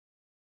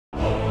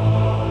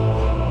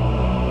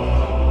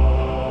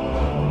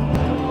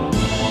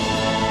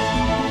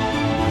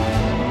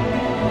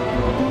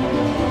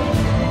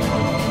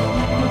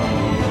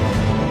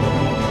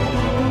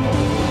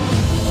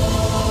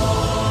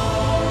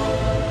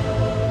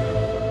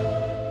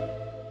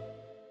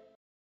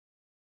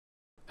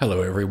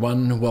Hello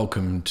everyone,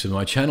 welcome to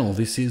my channel.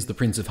 This is the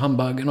Prince of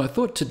Humbug, and I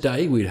thought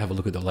today we'd have a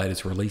look at the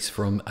latest release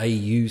from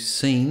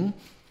AUScene.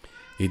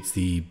 It's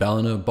the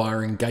Ballina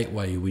Byron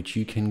Gateway, which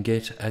you can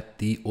get at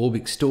the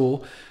Orbx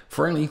store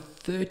for only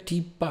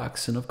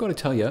 $30. And I've got to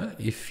tell you,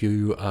 if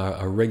you are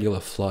a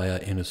regular flyer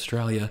in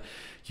Australia,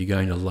 you're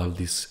going to love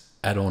this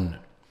add-on.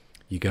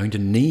 You're going to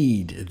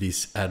need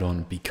this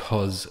add-on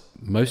because,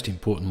 most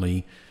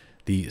importantly,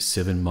 the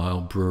 7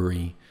 Mile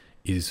Brewery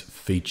is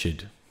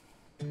featured.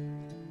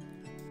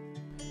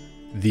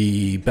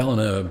 The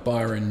Ballina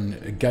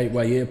Byron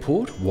Gateway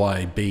Airport,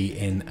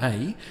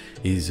 YBNA,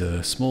 is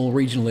a small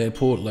regional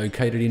airport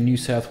located in New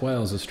South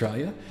Wales,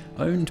 Australia,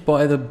 owned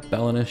by the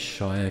Ballina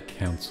Shire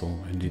Council,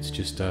 and it's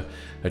just a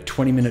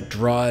 20-minute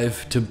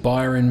drive to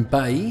Byron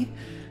Bay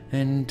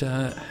and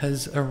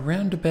has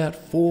around about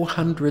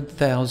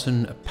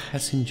 400,000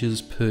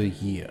 passengers per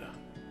year.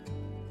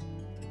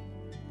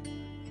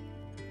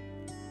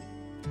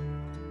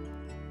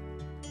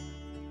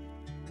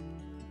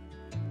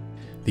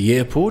 The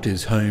airport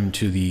is home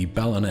to the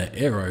Ballina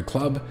Aero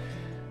Club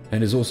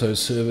and is also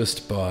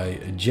serviced by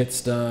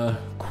Jetstar,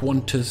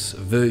 Qantas,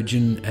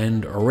 Virgin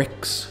and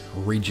Orbx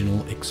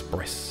Regional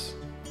Express.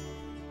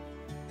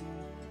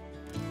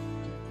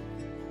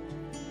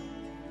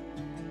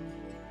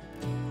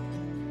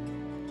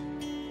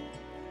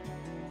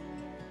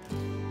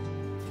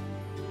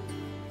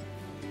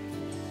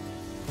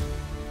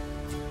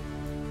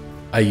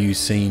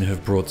 AUScene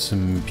have brought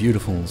some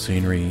beautiful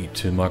scenery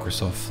to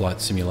Microsoft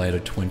Flight Simulator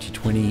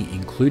 2020,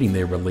 including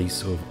their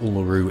release of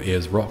Uluru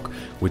Ayers Rock,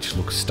 which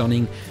looks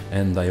stunning,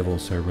 and they have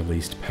also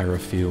released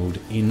Parafield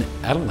in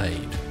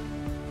Adelaide.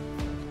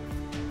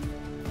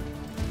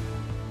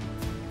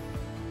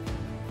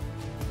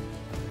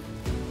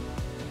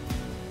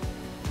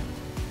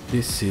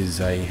 This is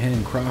a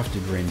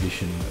handcrafted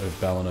rendition of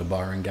Ballina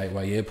Byron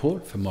Gateway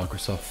Airport for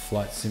Microsoft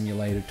Flight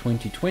Simulator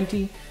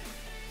 2020.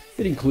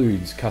 It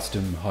includes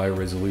custom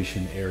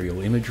high-resolution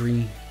aerial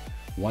imagery,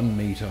 1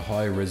 metre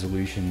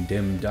high-resolution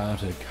DEM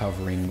data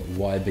covering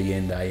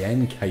YBNA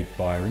and Cape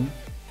Byron,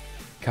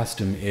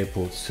 custom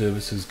airport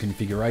services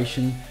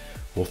configuration,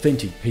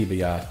 authentic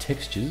PBR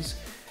textures,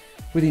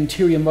 with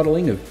interior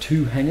modelling of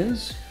 2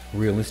 hangars,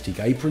 realistic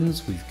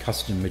aprons with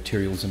custom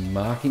materials and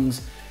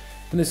markings,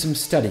 and there's some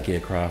static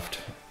aircraft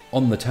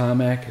on the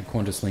tarmac, a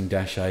Qantas Link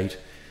Dash 8,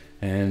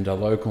 and a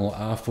local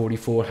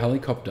R44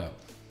 helicopter.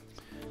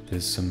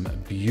 There's some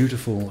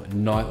beautiful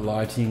night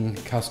lighting,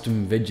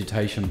 custom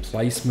vegetation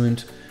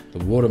placement, the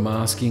water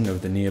masking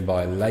of the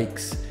nearby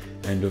lakes,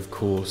 and of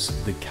course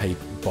the Cape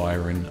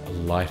Byron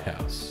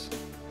Lighthouse.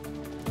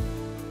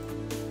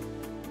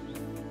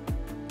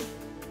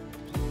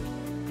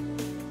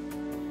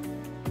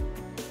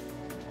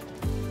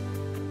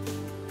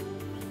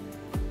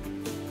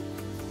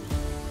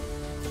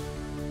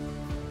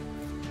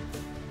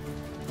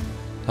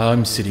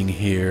 I'm sitting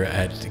here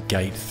at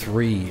Gate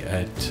 3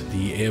 at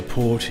the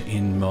airport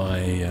in my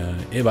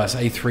Airbus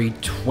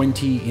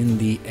A320 in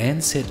the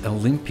Ansett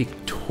Olympic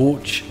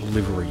Torch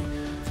livery,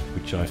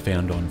 which I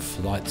found on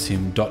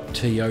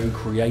flightsim.to,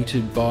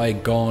 created by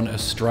Gone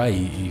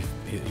Astray.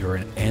 If you're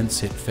an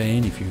Ansett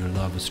fan, if you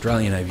love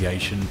Australian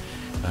aviation,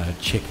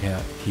 check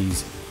out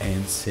his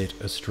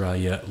Ansett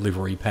Australia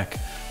livery pack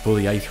for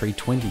the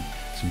A320.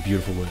 Some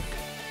beautiful work.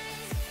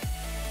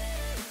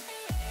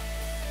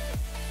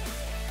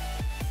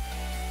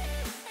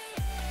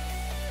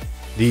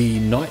 The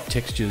night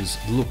textures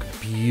look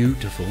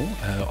beautiful.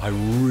 I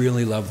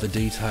really love the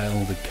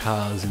detail. The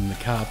cars in the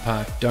car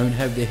park don't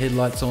have their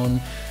headlights on,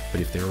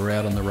 but if they're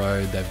out on the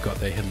road, they've got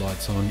their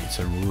headlights on. It's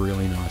a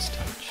really nice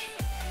touch.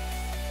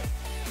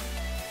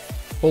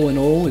 All in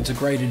all, it's a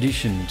great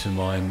addition to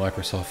my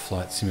Microsoft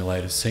Flight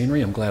Simulator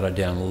scenery. I'm glad I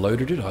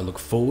downloaded it. I look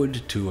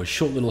forward to a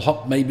short little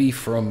hop maybe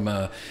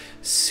from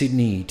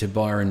Sydney to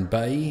Byron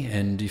Bay,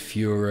 and if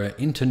you're an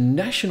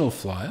international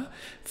flyer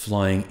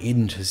flying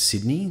into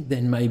Sydney,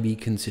 then maybe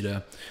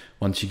consider,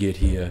 once you get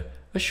here,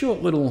 a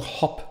short little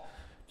hop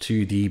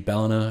to the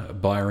Ballina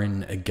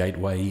Byron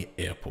Gateway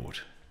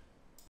Airport.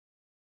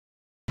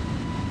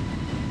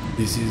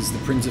 This is the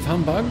Prince of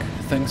Humbug.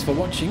 Thanks for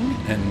watching,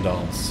 and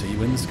I'll see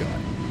you in the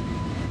sky.